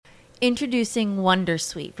Introducing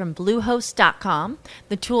Wondersuite from Bluehost.com,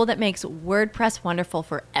 the tool that makes WordPress wonderful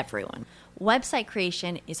for everyone. Website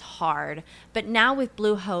creation is hard, but now with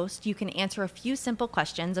Bluehost, you can answer a few simple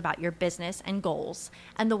questions about your business and goals,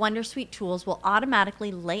 and the Wondersuite tools will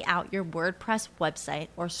automatically lay out your WordPress website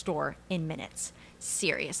or store in minutes.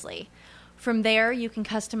 Seriously. From there, you can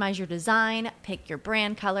customize your design, pick your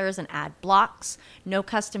brand colors, and add blocks. No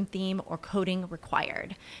custom theme or coding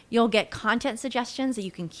required. You'll get content suggestions that you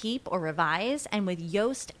can keep or revise, and with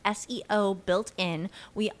Yoast SEO built in,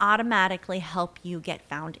 we automatically help you get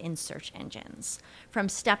found in search engines. From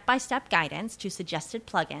step-by-step guidance to suggested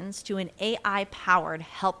plugins to an AI-powered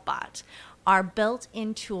help bot, our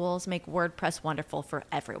built-in tools make WordPress wonderful for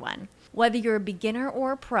everyone. Whether you're a beginner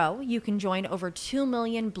or a pro, you can join over 2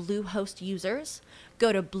 million Bluehost users.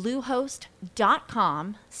 Go to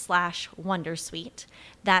bluehost.com/wondersuite.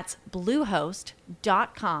 That's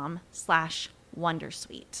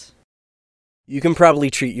bluehost.com/wondersuite. You can probably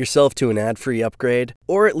treat yourself to an ad-free upgrade,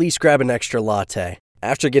 or at least grab an extra latte.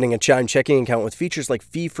 After getting a Chime checking account with features like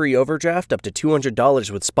fee-free overdraft up to $200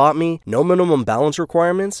 with SpotMe, no minimum balance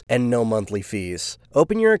requirements, and no monthly fees.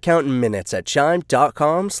 Open your account in minutes at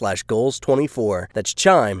chime.com/goals24. That's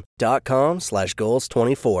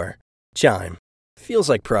chime.com/goals24. Chime. Feels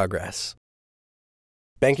like progress.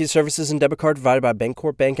 Banking services and debit card provided by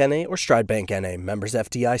Bancorp Bank N.A. or Stride Bank N.A. Members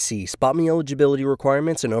FDIC. SpotMe eligibility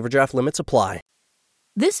requirements and overdraft limits apply.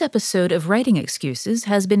 This episode of Writing Excuses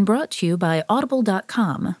has been brought to you by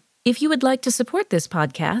Audible.com. If you would like to support this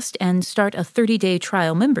podcast and start a 30-day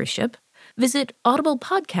trial membership, visit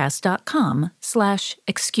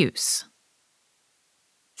audiblepodcast.com/excuse.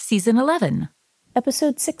 Season 11,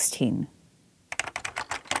 Episode 16.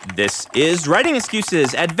 This is Writing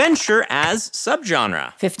Excuses, adventure as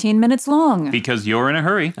subgenre. 15 minutes long. Because you're in a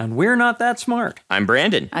hurry. And we're not that smart. I'm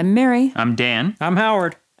Brandon. I'm Mary. I'm Dan. I'm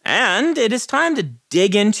Howard. And it is time to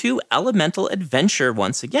dig into elemental adventure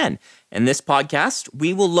once again. In this podcast,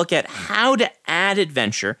 we will look at how to add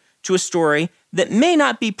adventure to a story that may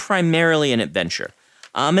not be primarily an adventure.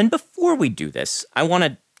 And before we do this, I want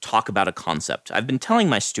to talk about a concept I've been telling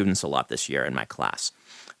my students a lot this year in my class.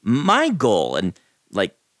 My goal, and I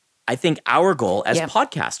think our goal as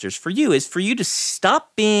podcasters for you, is for you to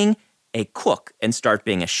stop being a cook and start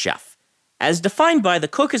being a chef. As defined by, the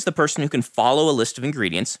cook is the person who can follow a list of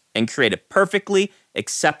ingredients and create a perfectly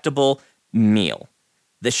acceptable meal.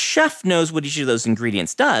 The chef knows what each of those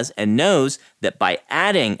ingredients does and knows that by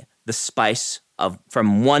adding the spice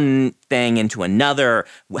from one thing into another,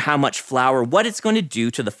 how much flour, what it's going to do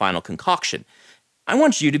to the final concoction. I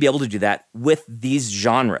want you to be able to do that with these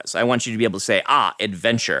genres. I want you to be able to say,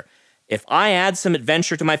 adventure. If I add some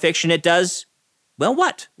adventure to my fiction, it does... well,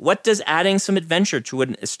 what? What does adding some adventure to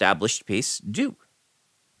an established piece do?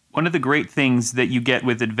 One of the great things that you get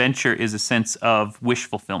with adventure is a sense of wish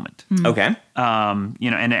fulfillment. Mm-hmm. Okay.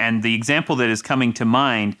 And the example that is coming to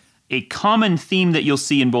mind, a common theme that you'll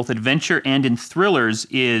see in both adventure and in thrillers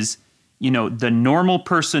is, the normal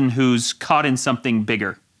person who's caught in something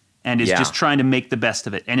bigger and is just trying to make the best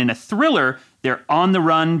of it. And in a thriller, they're on the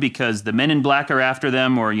run because the men in black are after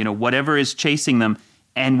them or, whatever is chasing them.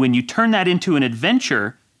 And when you turn that into an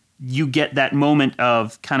adventure, you get that moment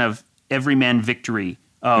of kind of everyman victory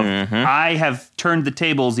of I have turned the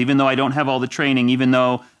tables, even though I don't have all the training, even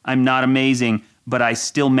though I'm not amazing, but I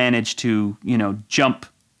still managed to, jump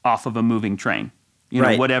off of a moving train,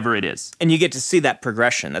 whatever it is. And you get to see that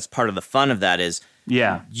progression. That's part of the fun of that is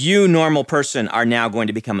you normal person are now going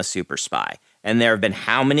to become a super spy. And there have been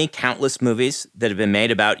how many countless movies that have been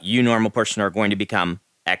made about you normal person are going to become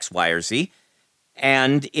X, Y, or Z.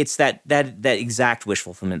 And it's that exact wish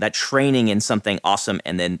fulfillment, that training in something awesome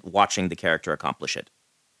and then watching the character accomplish it.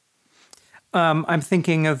 I'm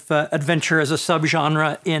thinking of adventure as a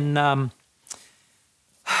subgenre in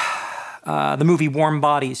the movie Warm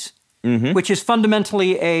Bodies, which is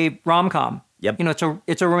fundamentally a rom-com. Yep.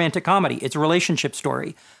 It's a romantic comedy. It's a relationship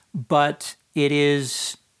story, but it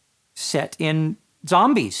is set in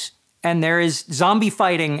zombies. And there is zombie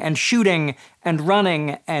fighting and shooting and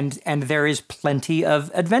running, and there is plenty of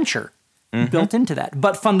adventure built into that.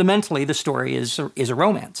 But fundamentally, the story is a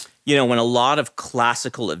romance. When a lot of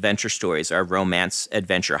classical adventure stories are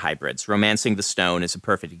romance-adventure hybrids, Romancing the Stone is a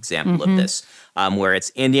perfect example of this, where it's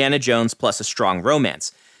Indiana Jones plus a strong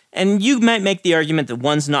romance. And you might make the argument that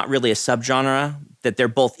one's not really a subgenre, that they're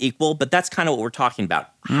both equal, but that's kind of what we're talking about,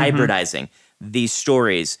 hybridizing these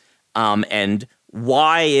stories. And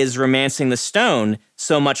why is Romancing the Stone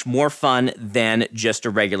so much more fun than just a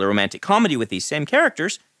regular romantic comedy with these same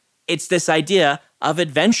characters? It's this idea of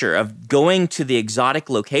adventure, of going to the exotic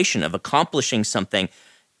location, of accomplishing something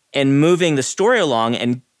and moving the story along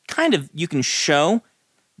and you can show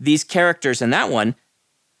these characters in that one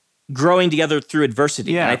growing together through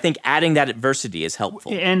adversity. Yeah. And I think adding that adversity is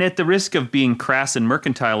helpful. And at the risk of being crass and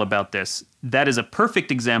mercantile about this, that is a perfect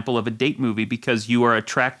example of a date movie because you are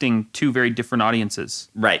attracting two very different audiences.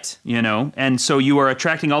 Right. And so you are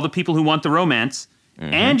attracting all the people who want the romance,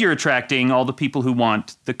 and you're attracting all the people who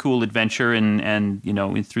want the cool adventure and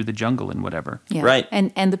through the jungle and whatever. Yeah. Right.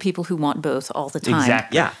 And the people who want both all the time.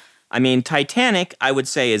 Exactly. Yeah. I mean, Titanic, I would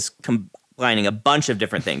say, is combining a bunch of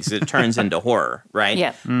different things. It turns into horror, right?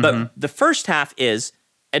 Yeah. But the first half is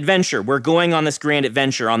adventure. We're going on this grand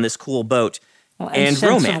adventure on this cool boat. Well, and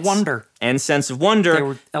sense romance. of wonder. And sense of wonder. There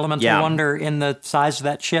were elements of wonder in the size of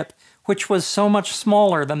that ship, which was so much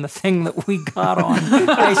smaller than the thing that we got on.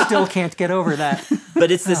 I still can't get over that. But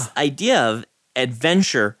it's this idea of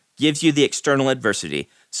adventure gives you the external adversity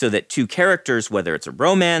so that two characters, whether it's a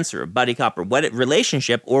romance or a buddy cop or what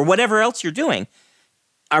relationship or whatever else you're doing,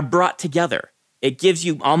 are brought together. It gives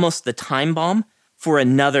you almost the time bomb for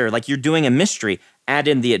another, like you're doing a mystery, add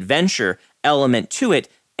in the adventure element to it,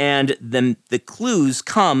 and then the clues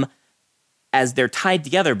come as they're tied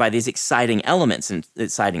together by these exciting elements and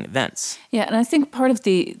exciting events. Yeah, and I think part of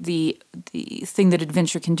the thing that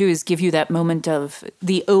adventure can do is give you that moment of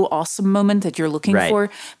the oh awesome moment that you're looking for.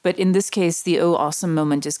 But in this case, the oh awesome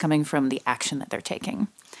moment is coming from the action that they're taking.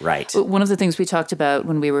 Right. One of the things we talked about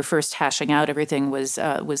when we were first hashing out everything was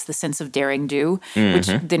the sense of daring do, which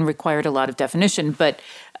then required a lot of definition. But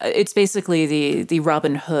it's basically the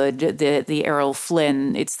Robin Hood, the Errol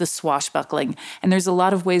Flynn. It's the swashbuckling, and there's a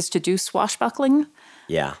lot of ways to do swashbuckling.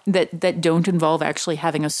 Yeah. That don't involve actually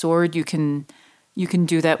having a sword. You can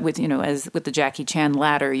do that with as with the Jackie Chan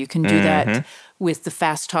ladder. You can do that with the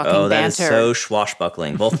fast talking banter. Oh, that is so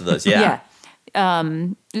swashbuckling. Both of those. Yeah. Yeah.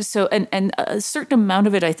 So and a certain amount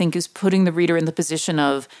of it, I think, is putting the reader in the position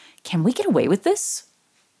of, can we get away with this?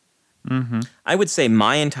 I would say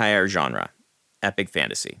my entire genre, epic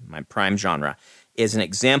fantasy, my prime genre, is an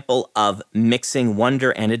example of mixing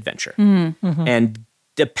wonder and adventure. And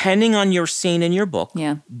depending on your scene in your book,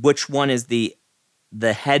 which one is the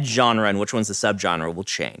head genre and which one's the subgenre will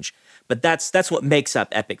change. But that's what makes up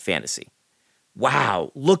epic fantasy.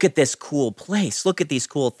 Wow, look at this cool place. Look at these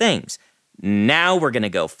cool things. Now we're going to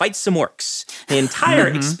go fight some orcs. The entire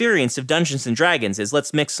experience of Dungeons & Dragons is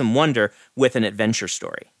let's mix some wonder with an adventure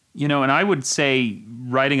story. And I would say,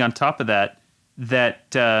 writing on top of that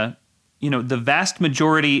the vast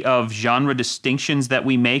majority of genre distinctions that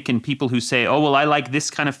we make and people who say, oh, well, I like this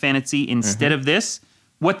kind of fantasy instead of this,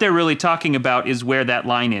 what they're really talking about is where that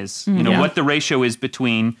line is. What the ratio is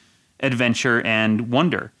between adventure and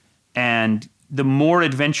wonder. And the more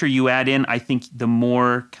adventure you add in, I think the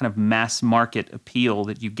more kind of mass market appeal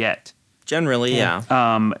that you get. Generally, yeah.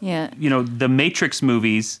 The Matrix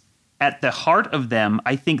movies, at the heart of them,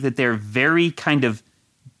 I think that they're very kind of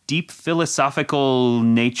deep philosophical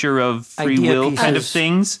nature of free will kind of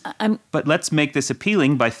things. But let's make this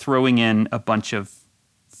appealing by throwing in a bunch of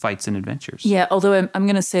fights and adventures. Yeah, although I'm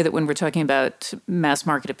going to say that when we're talking about mass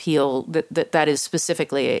market appeal, that is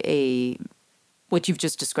specifically what you've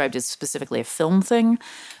just described is specifically a film thing.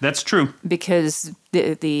 That's true. Because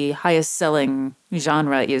the highest selling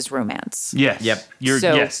genre is romance. Yes. Yep.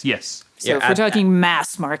 Yes. So if we're talking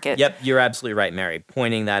mass market. Yep, you're absolutely right, Mary,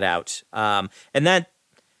 pointing that out. I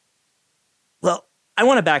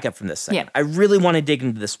want to back up from this second. Yeah. I really want to dig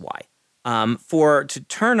into this why. To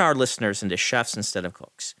turn our listeners into chefs instead of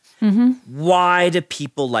cooks. Why do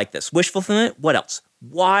people like this? Wish fulfillment? What else?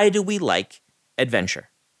 Why do we like adventure?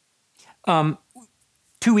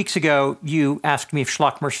 2 weeks ago, you asked me if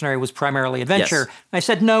Schlock Mercenary was primarily adventure. Yes. I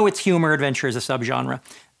said, no, it's humor. Adventure is a subgenre.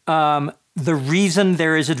 The reason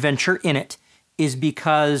there is adventure in it is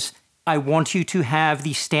because I want you to have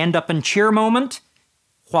the stand-up and cheer moment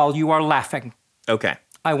while you are laughing. Okay.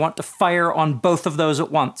 I want to fire on both of those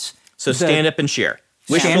at once. So stand up and cheer.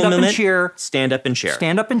 Stand up and cheer. Stand up and cheer.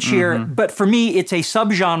 Stand up and cheer. But for me, it's a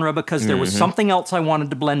subgenre because there was something else I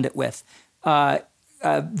wanted to blend it with.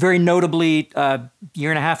 Very notably, a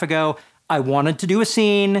year and a half ago, I wanted to do a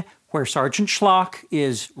scene where Sergeant Schlock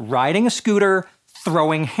is riding a scooter,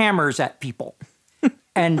 throwing hammers at people.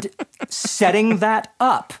 And setting that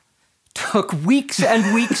up took weeks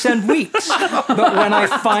and weeks and weeks. But when I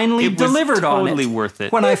finally delivered on it... totally worth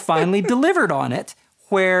it. When I finally delivered on it,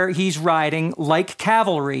 where he's riding like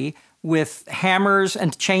cavalry with hammers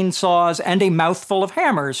and chainsaws and a mouthful of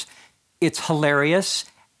hammers, it's hilarious.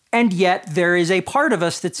 And yet there is a part of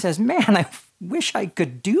us that says, man, I wish I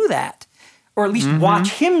could do that. Or at least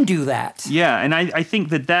watch him do that. Yeah, and I think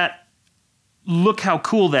that look how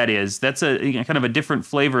cool that is. That's a kind of a different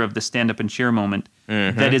flavor of the stand-up and cheer moment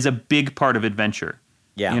that is a big part of adventure.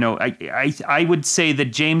 Yeah. You know, I would say that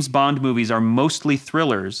James Bond movies are mostly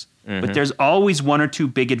thrillers, but there's always one or two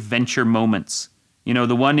big adventure moments. You know,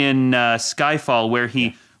 the one in Skyfall where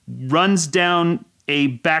he runs down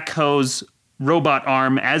a backhoe's robot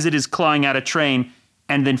arm as it is clawing at a train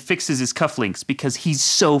and then fixes his cufflinks because he's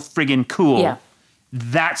so friggin' cool. Yeah.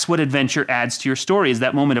 That's what adventure adds to your story, is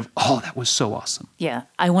that moment of, oh, that was so awesome. Yeah,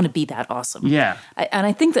 I want to be that awesome. Yeah. And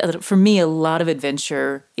I think that for me, a lot of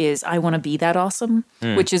adventure is I want to be that awesome,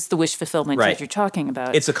 which is the wish fulfillment that you're talking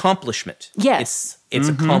about. It's accomplishment. Yes. It's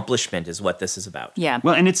accomplishment is what this is about. Yeah.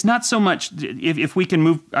 Well, and it's not so much, if we can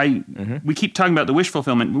move, we keep talking about the wish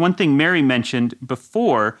fulfillment. One thing Mary mentioned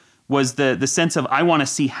before was the sense of, I want to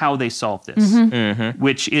see how they solve this,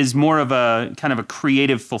 which is more of a kind of a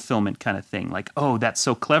creative fulfillment kind of thing. Like, oh, that's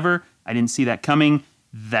so clever. I didn't see that coming.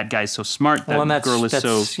 That guy's so smart. That and girl is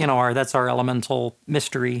so... you know, that's our elemental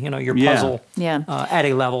mystery, you know, your puzzle at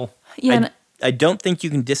a level. Yeah. I don't think you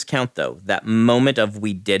can discount, though, that moment of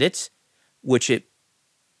we did it,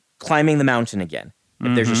 climbing the mountain again.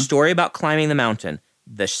 If there's a story about climbing the mountain,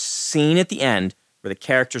 the scene at the end where the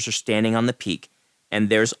characters are standing on the peak, and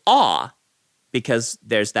there's awe because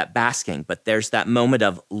there's that basking, but there's that moment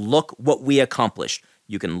of, look what we accomplished.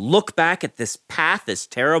 You can look back at this path, this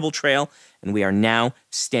terrible trail, and we are now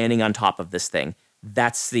standing on top of this thing.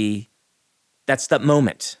 That's that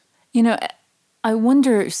moment. You know, I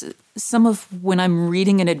wonder, some of when I'm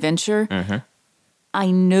reading an adventure, I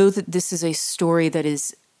know that this is a story that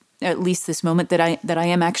is, at least this moment, that I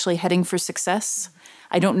am actually heading for success.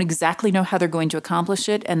 I don't exactly know how they're going to accomplish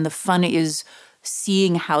it, and the fun is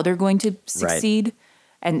seeing how they're going to succeed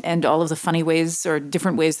and all of the funny ways or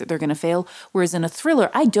different ways that they're going to fail. Whereas in a thriller,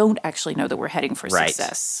 I don't actually know that we're heading for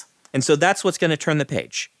success. And so that's what's going to turn the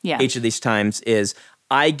page. Yeah. Each of these times is,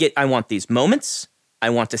 I want these moments, I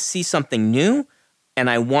want to see something new, and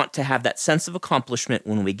I want to have that sense of accomplishment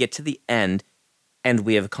when we get to the end and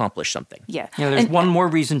we have accomplished something. Yeah. You know, there's one more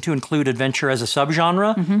reason to include adventure as a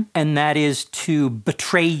subgenre, and that is to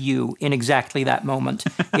betray you in exactly that moment.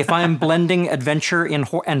 If I'm blending adventure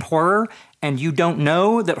and horror, and you don't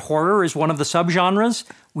know that horror is one of the subgenres,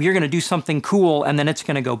 we're going to do something cool, and then it's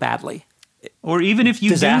going to go badly. Or even if you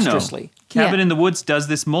do know. Disastrously. Cabin in the Woods does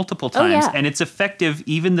this multiple times, yeah. and it's effective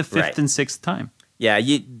even the fifth and sixth time. Yeah,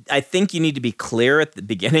 I think you need to be clear at the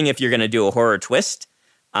beginning if you're going to do a horror twist.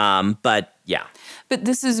 But yeah. But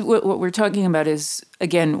this is what we're talking about is,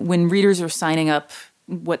 again, when readers are signing up,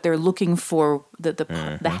 what they're looking for, the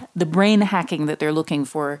brain hacking that they're looking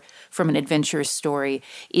for from an adventure story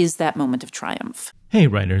is that moment of triumph. Hey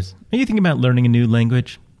writers, are you thinking about learning a new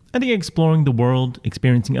language? I think exploring the world,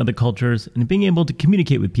 experiencing other cultures, and being able to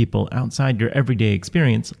communicate with people outside your everyday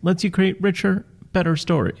experience lets you create richer, better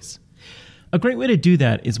stories. A great way to do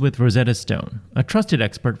that is with Rosetta Stone, a trusted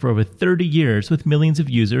expert for over 30 years with millions of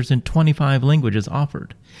users and 25 languages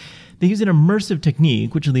offered. They use an immersive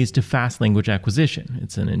technique which leads to fast language acquisition.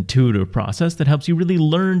 It's an intuitive process that helps you really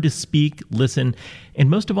learn to speak, listen, and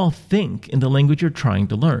most of all think in the language you're trying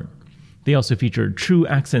to learn. They also feature true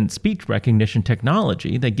accent speech recognition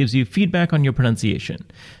technology that gives you feedback on your pronunciation.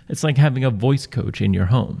 It's like having a voice coach in your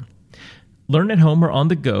home. Learn at home or on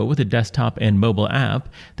the go with a desktop and mobile app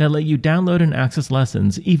that let you download and access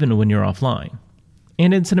lessons even when you're offline.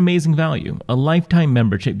 And it's an amazing value. A lifetime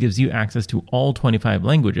membership gives you access to all 25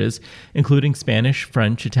 languages, including Spanish,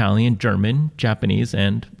 French, Italian, German, Japanese,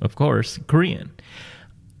 and, of course, Korean.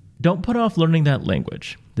 Don't put off learning that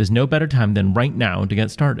language. There's no better time than right now to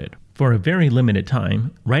get started. For a very limited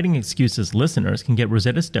time, Writing Excuses listeners can get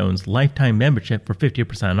Rosetta Stone's lifetime membership for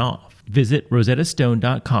 50% off. Visit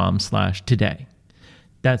rosettastone.com/today.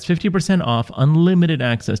 That's 50% off unlimited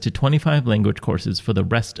access to 25 language courses for the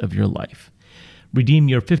rest of your life. Redeem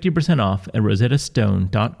your 50% off at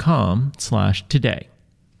rosettastone.com/today.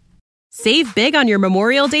 Save big on your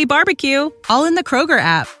Memorial Day barbecue, all in the Kroger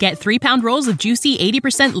app. Get 3-pound rolls of juicy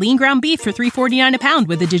 80% lean ground beef for $3.49 a pound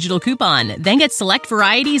with a digital coupon. Then get select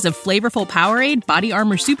varieties of flavorful Powerade, Body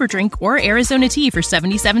Armor Super Drink, or Arizona tea for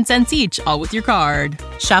 77 cents each, all with your card.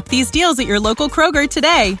 Shop these deals at your local Kroger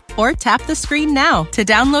today, or tap the screen now to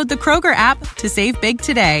download the Kroger app to save big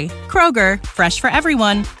today. Kroger, fresh for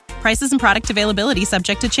everyone. Prices and product availability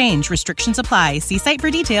subject to change. Restrictions apply. See site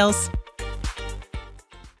for details.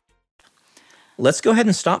 Let's go ahead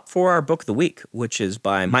and stop for our book of the week, which is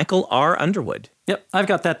by Michael R. Underwood. Yep, I've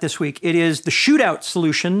got that this week. It is The Shootout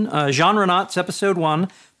Solution, Genre Knots, Episode 1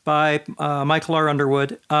 by Michael R.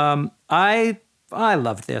 Underwood. I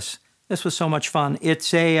loved this. This was so much fun.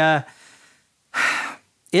 It's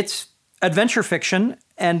it's adventure fiction,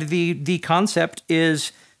 and the concept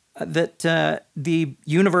is that the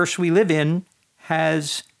universe we live in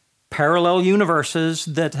has parallel universes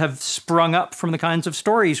that have sprung up from the kinds of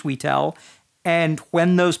stories we tell. And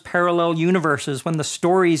when those parallel universes, when the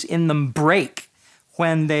stories in them break,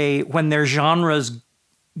 when their genres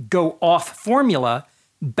go off formula,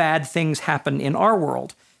 bad things happen in our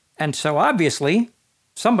world. And so obviously,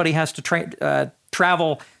 somebody has to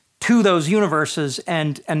travel to those universes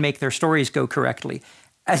and make their stories go correctly.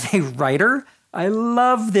 As a writer, I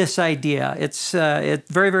love this idea. It's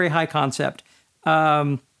very, very high concept.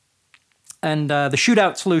 And the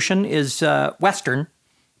shootout solution is Western,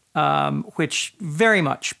 which very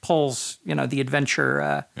much pulls, the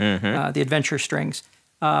adventure strings.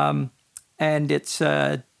 And it's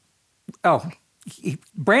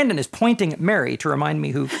Brandon is pointing at Mary to remind me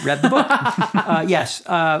who read the book. Yes,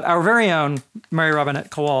 our very own Mary Robinette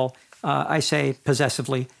Kowal, I say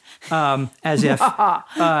possessively, as if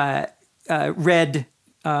read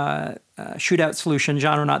Shootout Solution,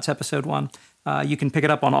 Genre Knots Episode 1. You can pick it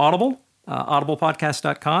up on Audible,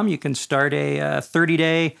 audiblepodcast.com. You can start a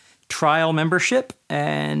 30-day trial membership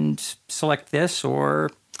and select this or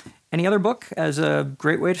any other book as a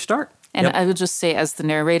great way to start. And I will just say, as the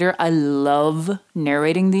narrator, I love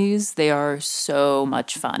narrating these. They are so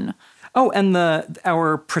much fun. Oh, and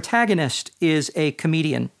our protagonist is a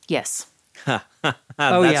comedian. Yes.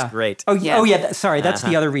 That's great. Yeah. Sorry, that's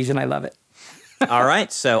the other reason I love it. All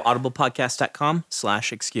right, so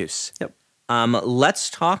audiblepodcast.com/excuse. Yep. Let's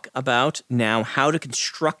talk about now how to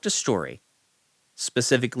construct a story,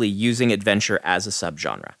 specifically using adventure as a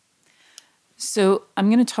subgenre. So I'm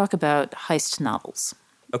going to talk about heist novels.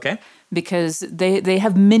 Okay. Because they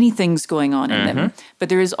have many things going on in them. But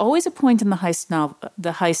there is always a point in the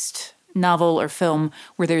heist novel or film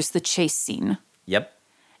where there's the chase scene. Yep.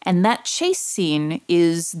 And that chase scene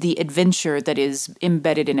is the adventure that is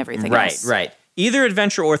embedded in everything else. Right. Either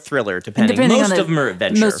adventure or thriller, depending. Most of them are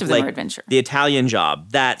adventure. Most of them are adventure. The Italian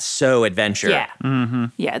Job, that's so adventure. Yeah. Mm-hmm.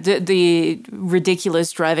 Yeah, the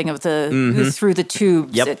ridiculous driving of through the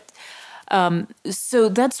tubes. Yep. So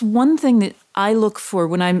that's one thing that I look for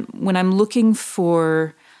when I'm looking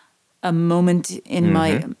for a moment in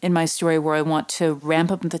my story where I want to ramp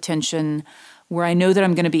up the tension, where I know that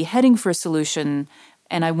I'm going to be heading for a solution,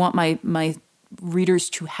 and I want my readers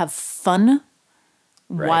to have fun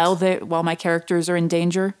while my characters are in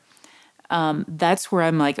danger. That's where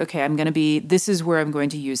I'm like, okay, this is where I'm going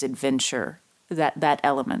to use adventure, that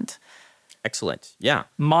element. Excellent. Yeah.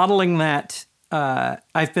 Modeling that,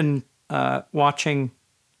 I've been watching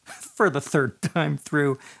for the third time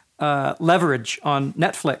through Leverage on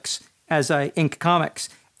Netflix as I ink comics.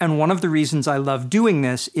 And one of the reasons I love doing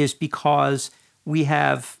this is because we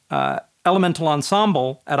have elemental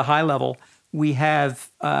ensemble at a high level. We have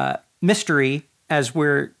mystery as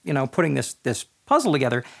we're putting this puzzle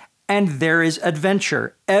together. And there is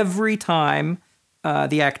adventure. Every time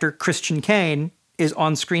the actor Christian Kane is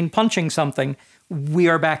on screen punching something, we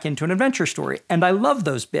are back into an adventure story. And I love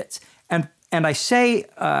those bits. And I say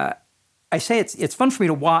it's fun for me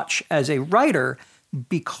to watch as a writer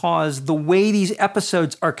because the way these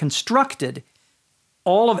episodes are constructed,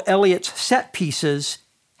 all of Elliot's set pieces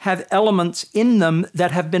have elements in them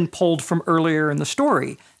that have been pulled from earlier in the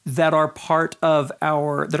story that are part of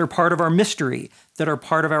our mystery, that are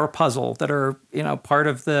part of our puzzle, that are part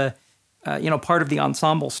of the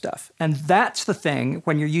ensemble stuff. And that's the thing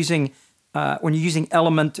when you're using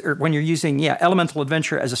elemental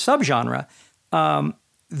adventure as a subgenre.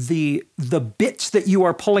 The bits that you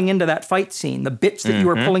are pulling into that fight scene, the bits that you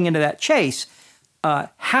are pulling into that chase,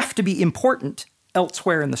 have to be important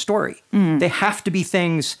elsewhere in the story. They have to be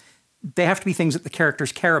things. They have to be things that the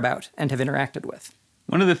characters care about and have interacted with.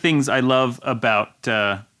 One of the things I love about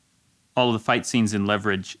all of the fight scenes in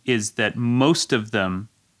Leverage is that most of them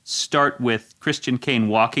start with Christian Kane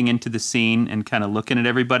walking into the scene and kind of looking at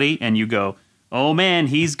everybody, and you go, oh man,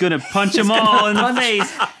 he's gonna punch them all in the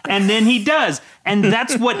face, and then he does, and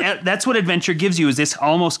that's what adventure gives you, is this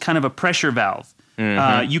almost kind of a pressure valve.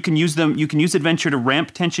 You can use adventure to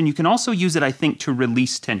ramp tension. You can also use it, I think, to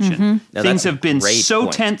release tension. Things have been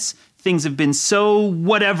so tense. Things have been so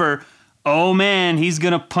whatever. Oh man, he's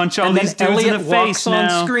gonna punch all these dudes in the face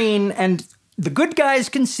now. On screen, and the good guys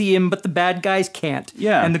can see him, but the bad guys can't.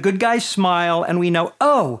 Yeah, and the good guys smile, and we know,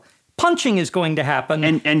 oh, punching is going to happen,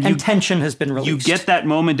 and tension has been released. You get that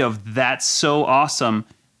moment of that's so awesome,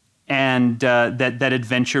 and that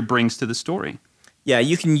adventure brings to the story. Yeah,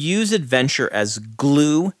 you can use adventure as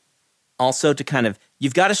glue, also to kind of,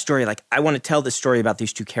 you've got a story like, I want to tell this story about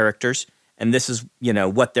these two characters, and this is,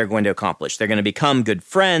 what they're going to accomplish. They're going to become good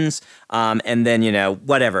friends, and then,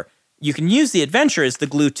 whatever. You can use the adventure as the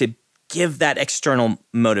glue to give that external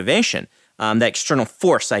motivation, that external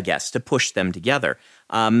force, I guess, to push them together.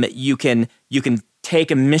 You can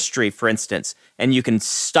take a mystery, for instance, and you can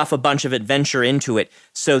stuff a bunch of adventure into it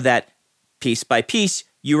so that piece by piece,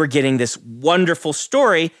 you are getting this wonderful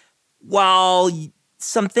story while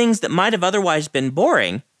some things that might have otherwise been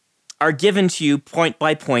boring are given to you point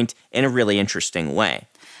by point in a really interesting way.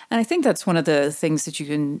 And I think that's one of the things that you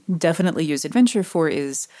can definitely use adventure for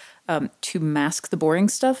is to mask the boring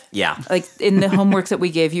stuff. Yeah. Like in the homework that we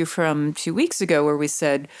gave you from 2 weeks ago where we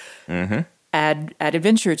said add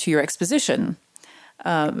adventure to your exposition.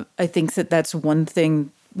 I think that's one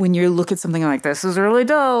thing when you look at something like this is really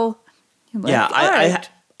dull. Like,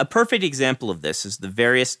 a perfect example of this is the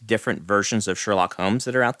various different versions of Sherlock Holmes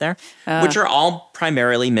that are out there, which are all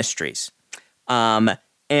primarily mysteries.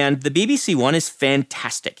 And the BBC one is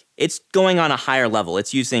fantastic. It's going on a higher level.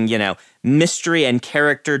 It's using, mystery and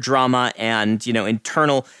character drama and,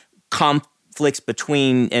 internal conflicts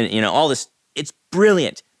between, and, all this. It's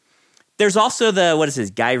brilliant. There's also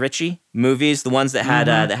the, Guy Ritchie movies, the ones that had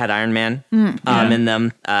Iron Man in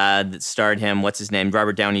them, that starred him, what's his name,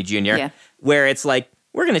 Robert Downey Jr., where it's like,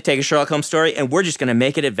 we're going to take a Sherlock Holmes story and we're just going to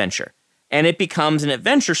make it adventure. And it becomes an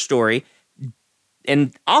adventure story.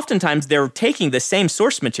 And oftentimes they're taking the same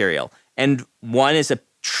source material. And one is a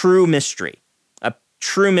true mystery with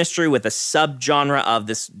a subgenre of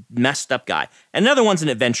this messed up guy. Another one's an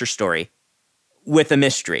adventure story with a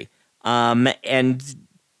mystery. And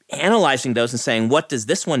analyzing those and saying, what does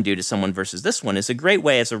this one do to someone versus this one is a great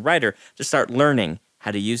way as a writer to start learning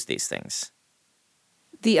how to use these things.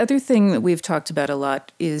 The other thing that we've talked about a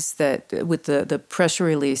lot is that with the pressure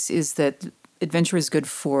release is that adventure is good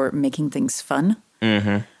for making things fun.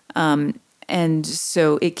 And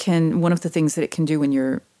so it can, one of the things that it can do when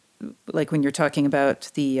you're talking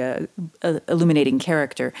about the illuminating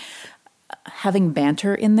character, having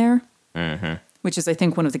banter in there, which is, I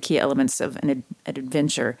think, one of the key elements of an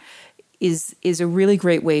adventure, is a really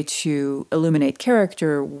great way to illuminate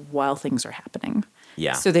character while things are happening.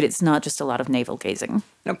 Yeah. So that it's not just a lot of navel gazing.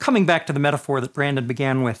 Now, coming back to the metaphor that Brandon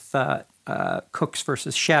began with, cooks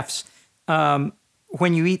versus chefs,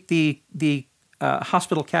 when you eat the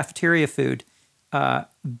hospital cafeteria food,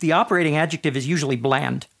 the operating adjective is usually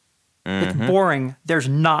bland. It's boring. There's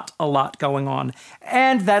not a lot going on.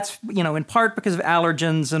 And that's, in part because of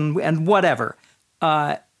allergens and whatever.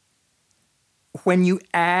 When you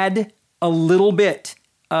add a little bit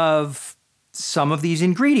of some of these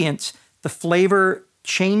ingredients, the flavor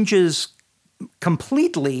changes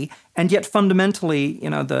completely, and yet fundamentally,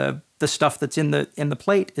 the stuff that's in the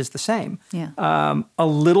plate is the same. Yeah. A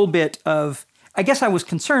little bit of, I guess I was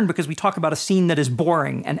concerned because we talk about a scene that is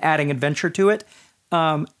boring and adding adventure to it.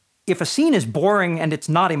 If a scene is boring and it's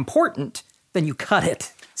not important, then you cut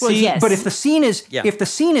it. Well, yes. But if the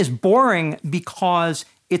scene is boring because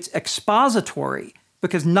it's expository,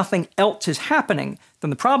 because nothing else is happening, then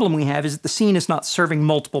the problem we have is that the scene is not serving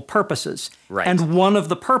multiple purposes. Right. And one of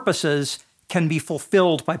the purposes can be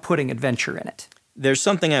fulfilled by putting adventure in it. There's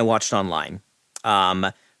something I watched online,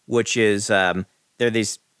 which is there are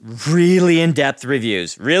these really in-depth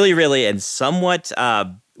reviews, really, and somewhat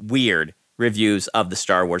weird reviews of the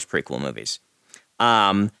Star Wars prequel movies.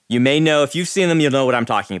 You may know, if you've seen them, you'll know what I'm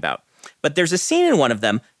talking about. But there's a scene in one of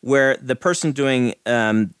them where the person doing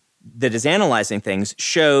that is analyzing things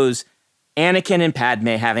shows Anakin and Padme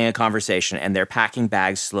having a conversation, and they're packing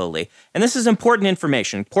bags slowly. And this is important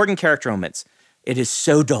information, important character moments. It is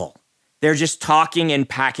so dull. They're just talking and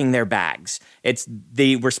packing their bags.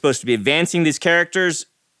 We're supposed to be advancing these characters,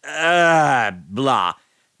 blah.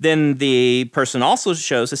 Then the person also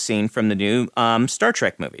shows a scene from the new Star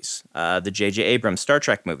Trek movies, the J.J. Abrams Star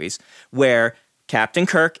Trek movies, where Captain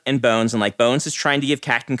Kirk and Bones, and Bones is trying to give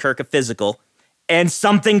Captain Kirk a physical, and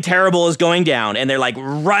something terrible is going down, and they're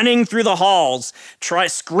running through the halls,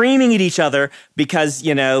 screaming at each other because,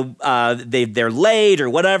 they're late or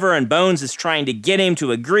whatever, and Bones is trying to get him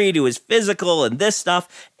to agree to his physical and this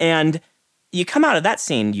stuff, and you come out of that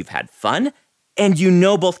scene, you've had fun, and you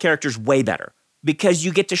know both characters way better because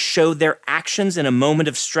you get to show their actions in a moment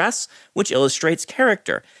of stress, which illustrates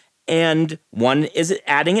character. And one is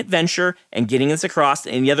adding adventure and getting this across,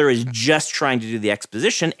 and the other is just trying to do the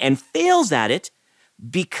exposition and fails at it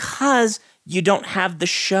because you don't have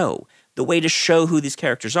the way to show who these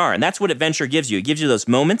characters are. And that's what adventure gives you. It gives you those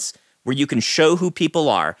moments where you can show who people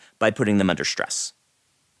are by putting them under stress.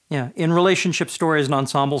 Yeah, in relationship stories and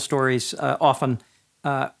ensemble stories, often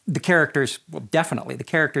the characters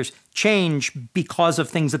change because of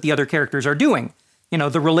things that the other characters are doing.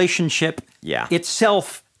 The relationship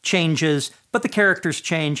itself changes, but the characters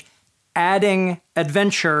change. Adding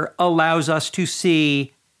adventure allows us to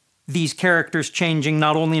see these characters changing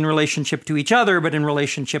not only in relationship to each other, but in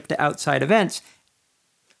relationship to outside events.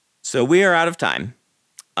 So we are out of time.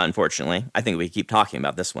 Unfortunately, I think we keep talking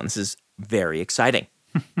about this one. This is very exciting.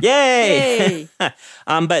 Yay!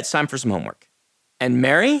 But it's time for some homework. And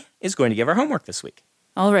Mary is going to give our homework this week.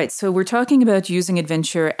 All right, so we're talking about using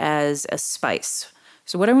adventure as a spice.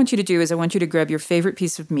 So what I want you to do is I want you to grab your favorite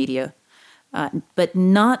piece of media, but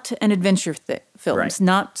not an adventure film, Right.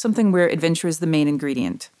 not something where adventure is the main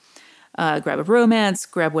ingredient. Grab a romance,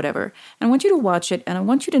 grab whatever. And I want you to watch it, and I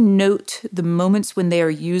want you to note the moments when they are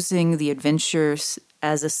using the adventures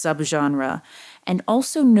as a subgenre, and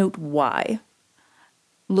also note why.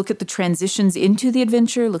 Look at the transitions into the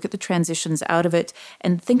adventure, look at the transitions out of it,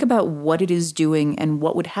 and think about what it is doing and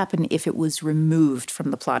what would happen if it was removed from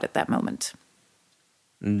the plot at that moment.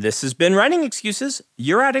 This has been Writing Excuses.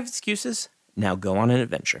 You're out of excuses. Now go on an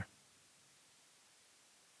adventure.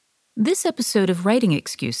 This episode of Writing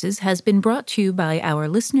Excuses has been brought to you by our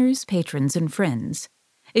listeners, patrons, and friends.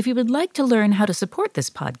 If you would like to learn how to support this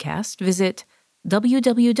podcast, visit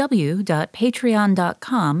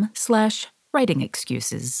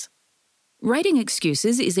www.patreon.com/writingexcuses. Writing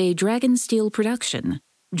Excuses is a Dragonsteel production,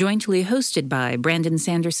 jointly hosted by Brandon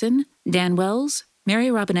Sanderson, Dan Wells, Mary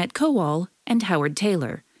Robinette Kowal, and Howard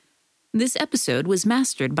Taylor. This episode was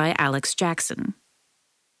mastered by Alex Jackson.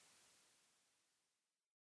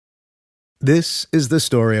 This is the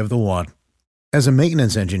story of the one. As a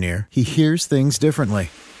maintenance engineer, he hears things differently.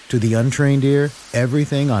 To the untrained ear,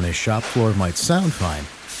 everything on his shop floor might sound fine,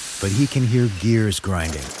 but he can hear gears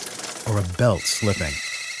grinding or a belt slipping.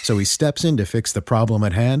 So he steps in to fix the problem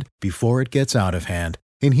at hand before it gets out of hand.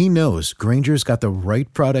 And he knows Grainger's got the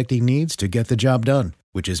right product he needs to get the job done,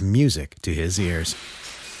 which is music to his ears.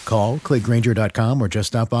 Call, click Grainger.com, or just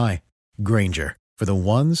stop by. Grainger, for the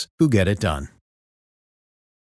ones who get it done.